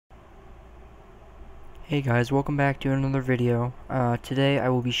Hey guys, welcome back to another video. Today I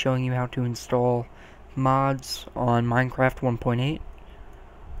will be showing you how to install mods on Minecraft 1.8.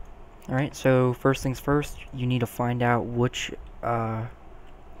 Alright, so first things first, you need to find out which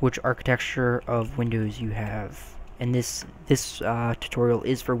architecture of Windows you have. And this tutorial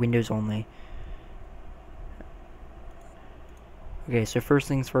is for Windows only. Okay, so first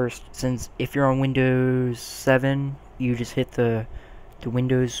things first, since if you're on Windows 7, you just hit the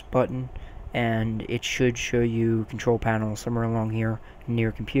Windows button, and it should show you control panel somewhere along here near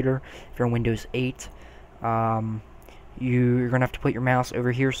your computer. If you're on Windows 8, you're gonna have to put your mouse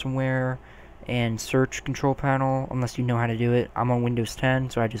over here somewhere and search control panel, unless you know how to do it. I'm on Windows 10,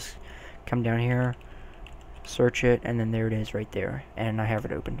 so I just come down here, search it, and then there it is right there, and I have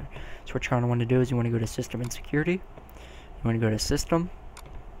it open. So what you're gonna want to do is you want to go to System and Security. You want to go to System,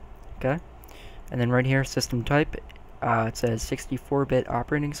 okay, and then right here, System Type. It says 64-bit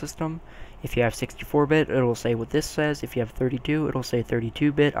operating system. If you have 64-bit, it'll say what this says. If you have 32, it'll say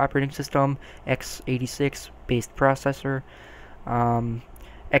 32-bit operating system, x86 based processor.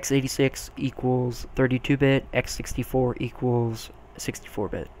 x86 equals 32-bit, x64 equals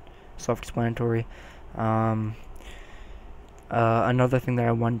 64-bit. Self-explanatory. Another thing that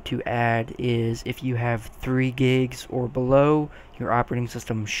I want to add is if you have 3 gigs or below, your operating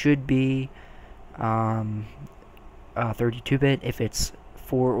system should be 32-bit. If it's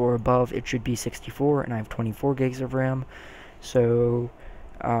 4 or above, it should be 64, and I have 24 gigs of RAM, so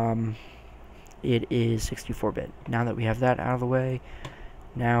it is 64-bit. Now that we have that out of the way,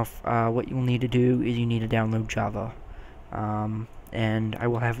 now what you'll need to do is you need to download Java, and I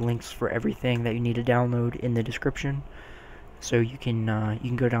will have links for everything that you need to download in the description, so you can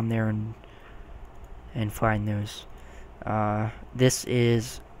go down there and find those. This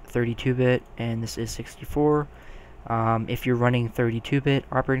is 32-bit and this is 64. If you're running 32-bit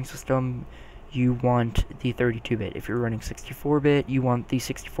operating system, you want the 32-bit. If you're running 64-bit, you want the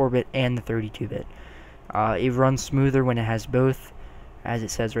 64-bit and the 32-bit. It runs smoother when it has both, as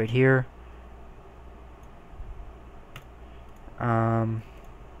it says right here.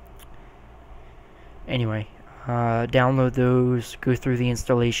 Anyway, download those, go through the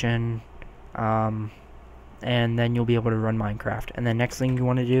installation, and then you'll be able to run Minecraft. And the next thing you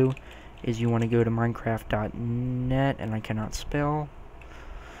want to do is you want to go to minecraft.net, and I cannot spell.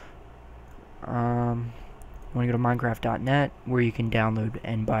 You want to go to minecraft.net, where you can download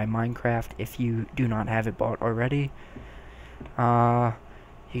and buy Minecraft if you do not have it bought already. You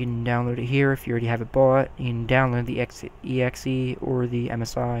can download it here if you already have it bought. You can download the exe or the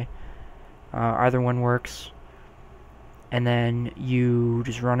MSI. Either one works. And then you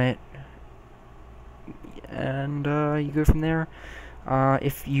just run it, and you go from there.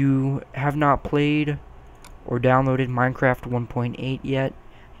 If you have not played or downloaded Minecraft 1.8 yet,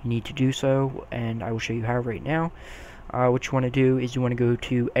 you need to do so, and I will show you how right now. What you want to do is you want to go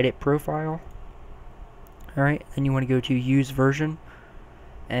to Edit Profile. Alright, then you want to go to Use Version,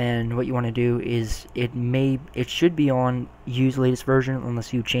 and what you want to do is it should be on Use Latest Version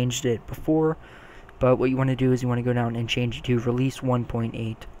unless you changed it before, but what you want to do is you want to go down and change it to Release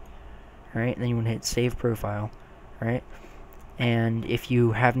 1.8. Alright, then you want to hit Save Profile. Alright, and if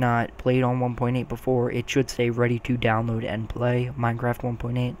you have not played on 1.8 before, it should say ready to download and play Minecraft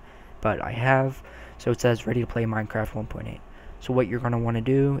 1.8, but I have, so it says ready to play Minecraft 1.8. So what you're going to want to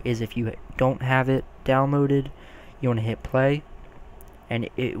do is, if you don't have it downloaded, you want to hit play, and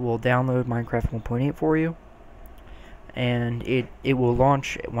it will download Minecraft 1.8 for you, and it will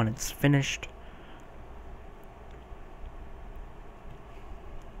launch when it's finished.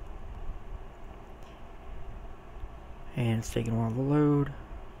 And it's taking a while to load.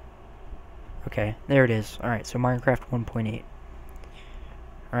 Okay, there it is. Alright, so Minecraft 1.8.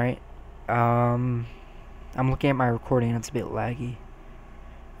 Alright. I'm looking at my recording and it's a bit laggy.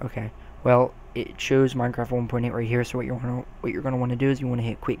 Okay. Well, it shows Minecraft 1.8 right here, so what you're gonna want to do is you want to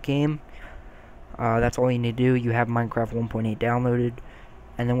hit Quit Game. That's all you need to do. You have Minecraft 1.8 downloaded.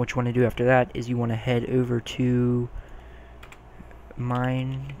 And then what you want to do after that is you want to head over to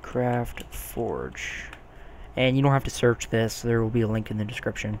Minecraft Forge. And you don't have to search this, there will be a link in the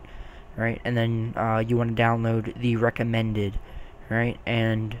description, right? And then you want to download the recommended, right?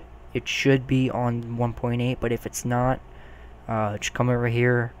 And it should be on 1.8, but if it's not, just come over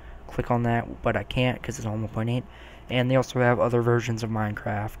here, click on that, but I can't because it's on 1.8. And they also have other versions of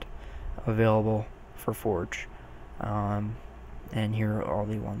Minecraft available for Forge. And here are all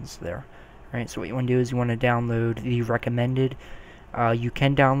the ones there, right? So what you want to do is you want to download the recommended. You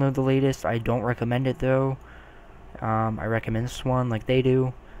can download the latest. I don't recommend it though. I recommend this one like they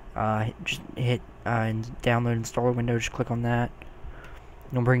do. Just hit and download installer window, just click on that.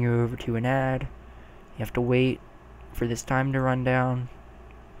 It'll bring you over to an ad. have to wait for this time to run down,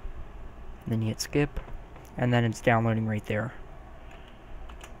 and then you hit skip, and then it's downloading right there.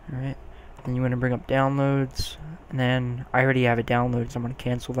 Alright, then you want to bring up downloads, and then I already have it downloaded, so I'm going to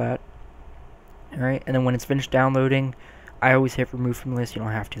cancel that. Alright, and then when it's finished downloading, I always hit remove from list. You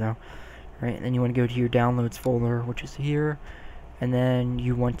don't have to though. Alright, and then you want to go to your downloads folder, which is here, and then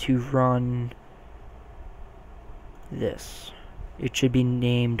you want to run this. It should be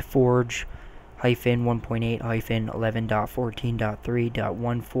named Forge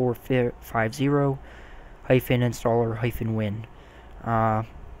 1.8-11.14.3.1450 installer-win.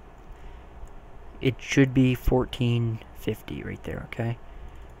 It should be 1450 right there, okay?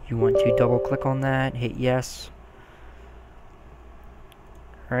 You want to double click on that, hit yes.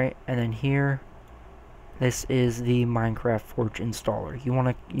 Alright, and then here, this is the Minecraft Forge installer. You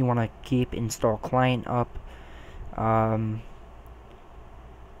wanna keep install client up, and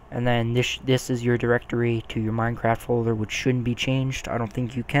then this is your directory to your Minecraft folder, which shouldn't be changed. I don't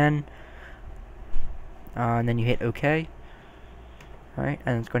think you can. And then you hit OK. Alright,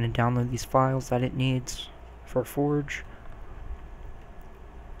 and it's going to download these files that it needs for Forge.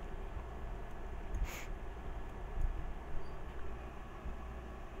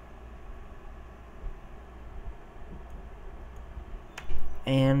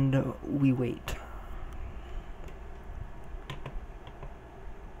 And we wait.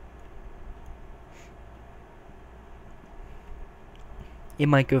 It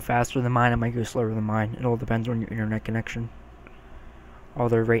might go faster than mine, it might go slower than mine. It all depends on your internet connection.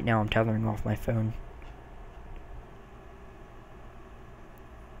 Although right now I'm tethering off my phone.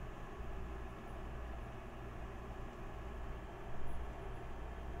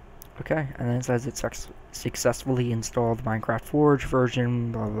 Okay, and then it says it successfully installed Minecraft Forge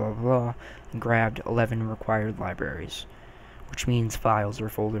version, blah blah blah, and grabbed 11 required libraries, which means files or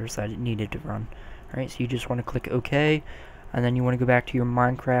folders that it needed to run. Alright, so you just want to click OK, and then you want to go back to your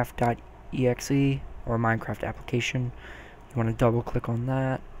Minecraft.exe or Minecraft application. You want to double click on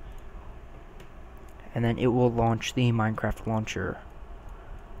that, and then it will launch the Minecraft launcher.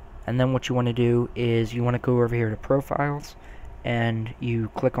 And then what you want to do is you want to go over here to Profiles, and you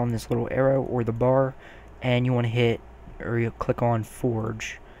click on this little arrow or the bar, and you want to hit, or you click on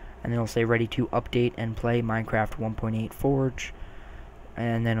Forge, and it'll say ready to update and play Minecraft 1.8 Forge,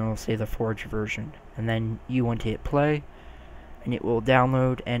 and then it'll say the Forge version, and then you want to hit play, and it will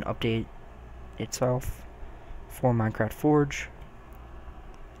download and update itself for Minecraft Forge.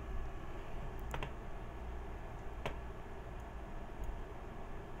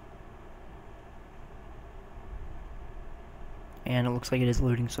 And it looks like it is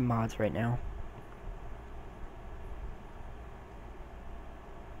loading some mods right now.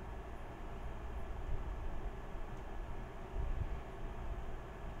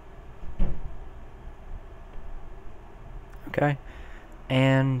 Okay,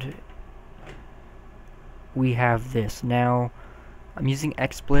 and we have this. Now, I'm using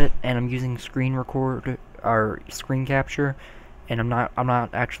XSplit and I'm using screen record or screen capture, and I'm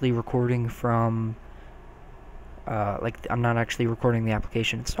not actually recording from I'm not actually recording the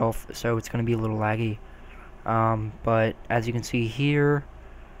application itself, so it's going to be a little laggy. But as you can see here,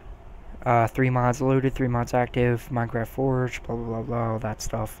 3 mods loaded, 3 mods active, Minecraft Forge, blah blah blah blah, all that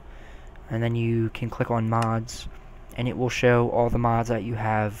stuff. And then you can click on mods, and it will show all the mods that you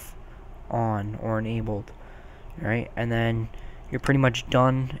have on or enabled. Alright, and then you're pretty much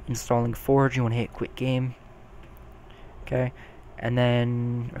done installing Forge. You want to hit quit game. Okay, and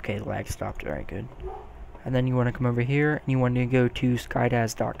then, okay, the lag stopped. Alright, good. And then you want to come over here, and you want to go to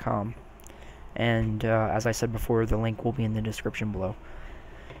iTzz.com. And as I said before, the link will be in the description below.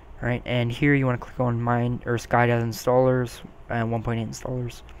 Alright, and here you want to click on iTzz installers and 1.8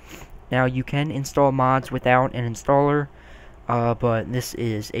 installers. Now you can install mods without an installer, but this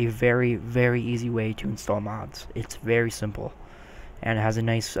is a very, very easy way to install mods. It's very simple, and it has a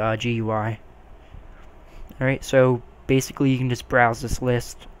nice GUI. Alright, so basically you can just browse this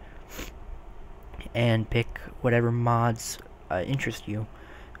list and pick whatever mods interest you.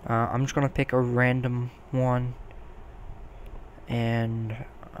 I'm just going to pick a random one, and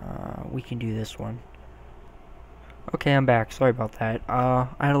we can do this one. Okay, I'm back. Sorry about that. I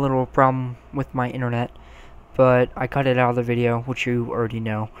had a little problem with my internet, but I cut it out of the video, which you already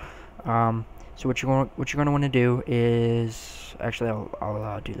know. So what you're going to want to do is, actually,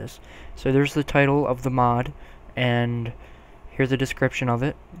 I'll do this. So there's the title of the mod, and here's a description of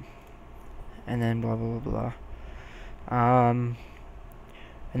it, and then blah blah blah blah.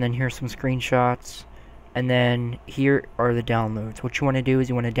 And then here's some screenshots, and then here are the downloads. What you want to do is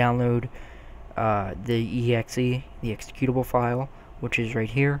you want to download the exe, the executable file, which is right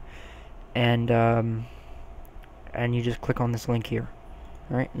here, and and you just click on this link here.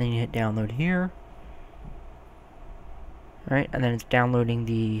 Alright, and then you hit download here. Alright, and then it's downloading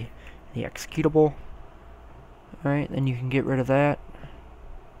the executable. Alright, then you can get rid of that.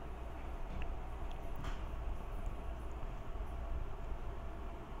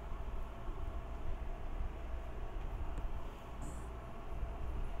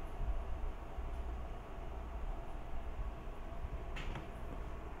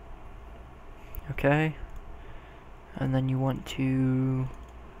 Okay, and then you want to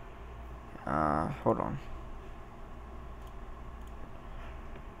hold on.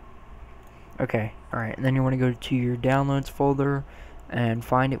 Okay, alright, and then you want to go to your downloads folder and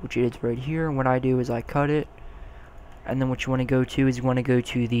find it, which is right here. And what I do is I cut it, and then what you want to go to is you want to go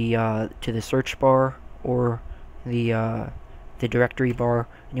to the search bar or the directory bar,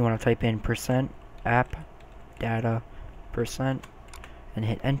 and you want to type in %app data % and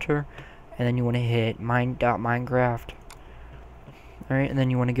hit enter. And then you want to hit mine.minecraft. Alright, and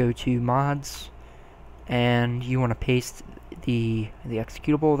then you want to go to mods, and you want to paste the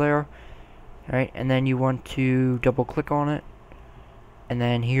executable there. Alright, and then you want to double click on it, and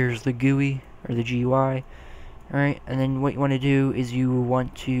then here's the GUI or the GUI. Alright, and then what you want to do is you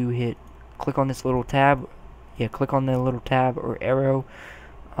want to click on this little tab. Yeah, click on the little tab or arrow.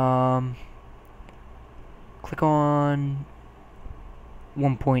 Click on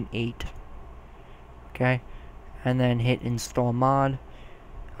 1.8. Okay, and then hit install mod.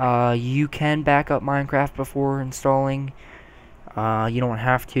 You can back up Minecraft before installing. You don't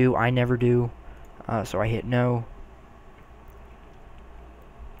have to. I never do. So I hit no.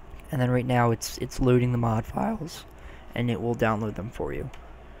 And then right now it's loading the mod files, and it will download them for you.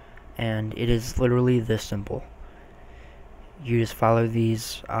 And it is literally this simple. You just follow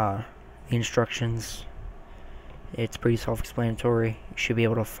these the instructions. It's pretty self-explanatory. You should be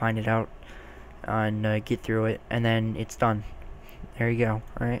able to find it out and get through it, and then it's done. There you go.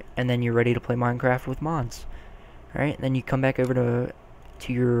 Alright, and then you're ready to play Minecraft with mods. Alright, then you come back over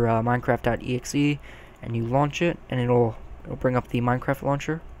to your minecraft.exe, and you launch it, and it'll bring up the Minecraft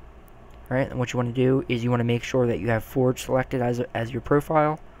launcher. Alright, and what you want to do is you want to make sure that you have Forge selected as your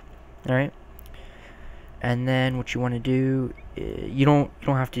profile. Alright, and then what you want to do, you don't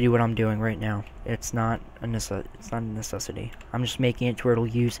have to do what I'm doing right now. It's not a necessity. I'm just making it to where it'll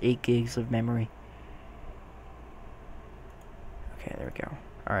use 8 gigs of memory. Okay, there we go.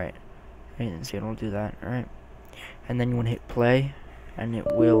 Alright, I didn't see it'll do that. Alright, and then you want to hit play, and it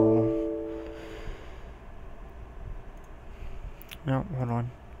will. No, hold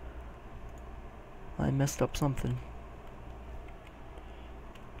on. I messed up something.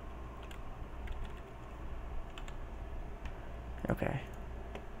 Okay.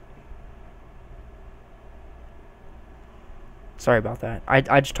 Sorry about that.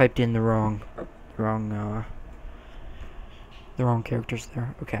 I just typed in the wrong characters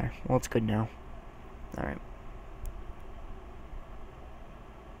there. Okay. Well, it's good now. All right.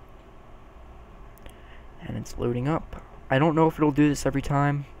 And it's loading up. I don't know if it'll do this every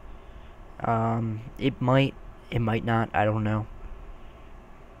time. It might not. I don't know.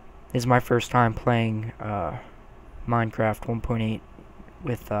 This is my first time playing Minecraft 1.8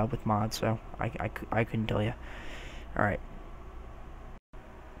 with mods, so I couldn't tell you. All right.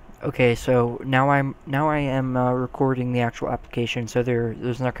 Okay, so now I am recording the actual application, so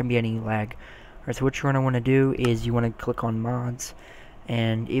there's not going to be any lag. Alright, so what you're going to want to do is you want to click on mods,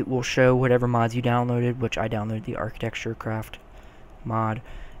 and it will show whatever mods you downloaded, which I downloaded the architecture craft mod,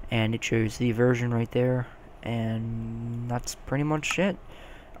 and it shows the version right there, and that's pretty much it.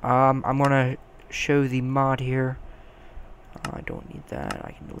 I'm going to show the mod here. I don't need that.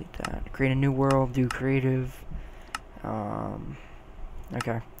 I can delete that. Create a new world, do creative.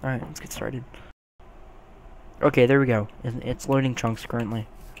 Okay, alright, let's get started. Okay, there we go. It's loading chunks currently.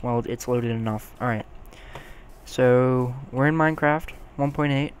 Well, it's loaded enough. Alright. So, we're in Minecraft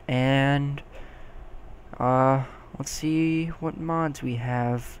 1.8, and let's see what mods we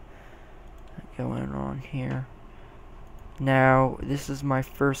have going on here. Now, this is my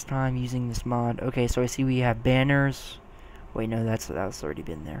first time using this mod. Okay, so I see we have banners. Wait, no, that's already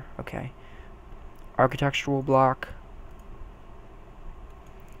been there. Okay. Architectural block.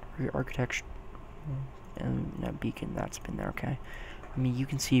 Architecture and that beacon, that's been there. Okay, I mean, you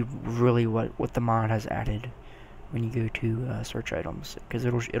can see really what the mod has added when you go to search items, because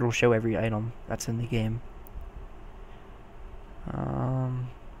it'll show every item that's in the game.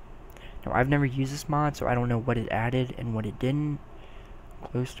 No, I've never used this mod, so I don't know what it added and what it didn't.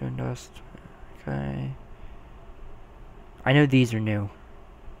 Glowstone dust. Okay, I know these are new.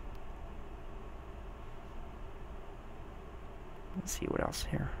 Let's see what else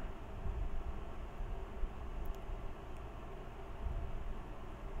here.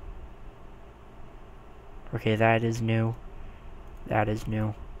 Okay, that is new. That is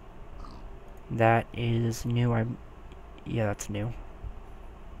new. That is new. Yeah, that's new.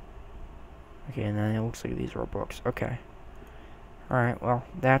 Okay, and then it looks like these are books. Okay. Alright, well,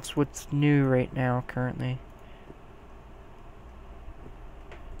 that's what's new right now, currently.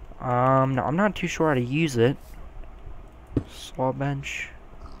 No, I'm not too sure how to use it. Saw bench.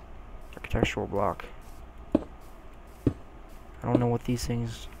 Architectural block. I don't know what these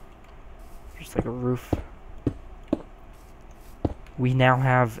things... Just like a roof. We now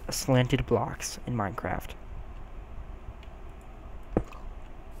have slanted blocks in Minecraft.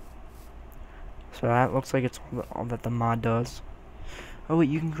 So that looks like it's all that the mod does. Oh wait,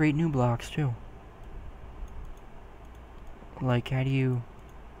 you can create new blocks too. Like, how do you...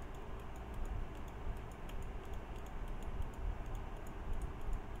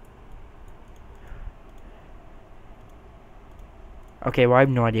 Okay, well I have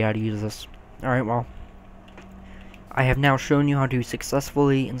no idea how to use this. Alright, well. I have now shown you how to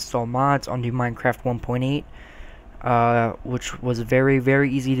successfully install mods onto Minecraft 1.8. Which was very,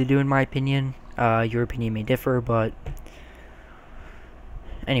 very easy to do in my opinion. Your opinion may differ, but...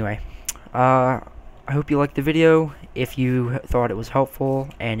 Anyway. I hope you liked the video. If you thought it was helpful,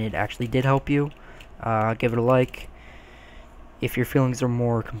 and it actually did help you, give it a like. If your feelings are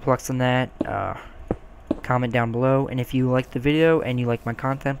more complex than that, comment down below. And if you liked the video and you like my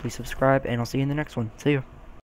content, please subscribe, and I'll see you in the next one. See you.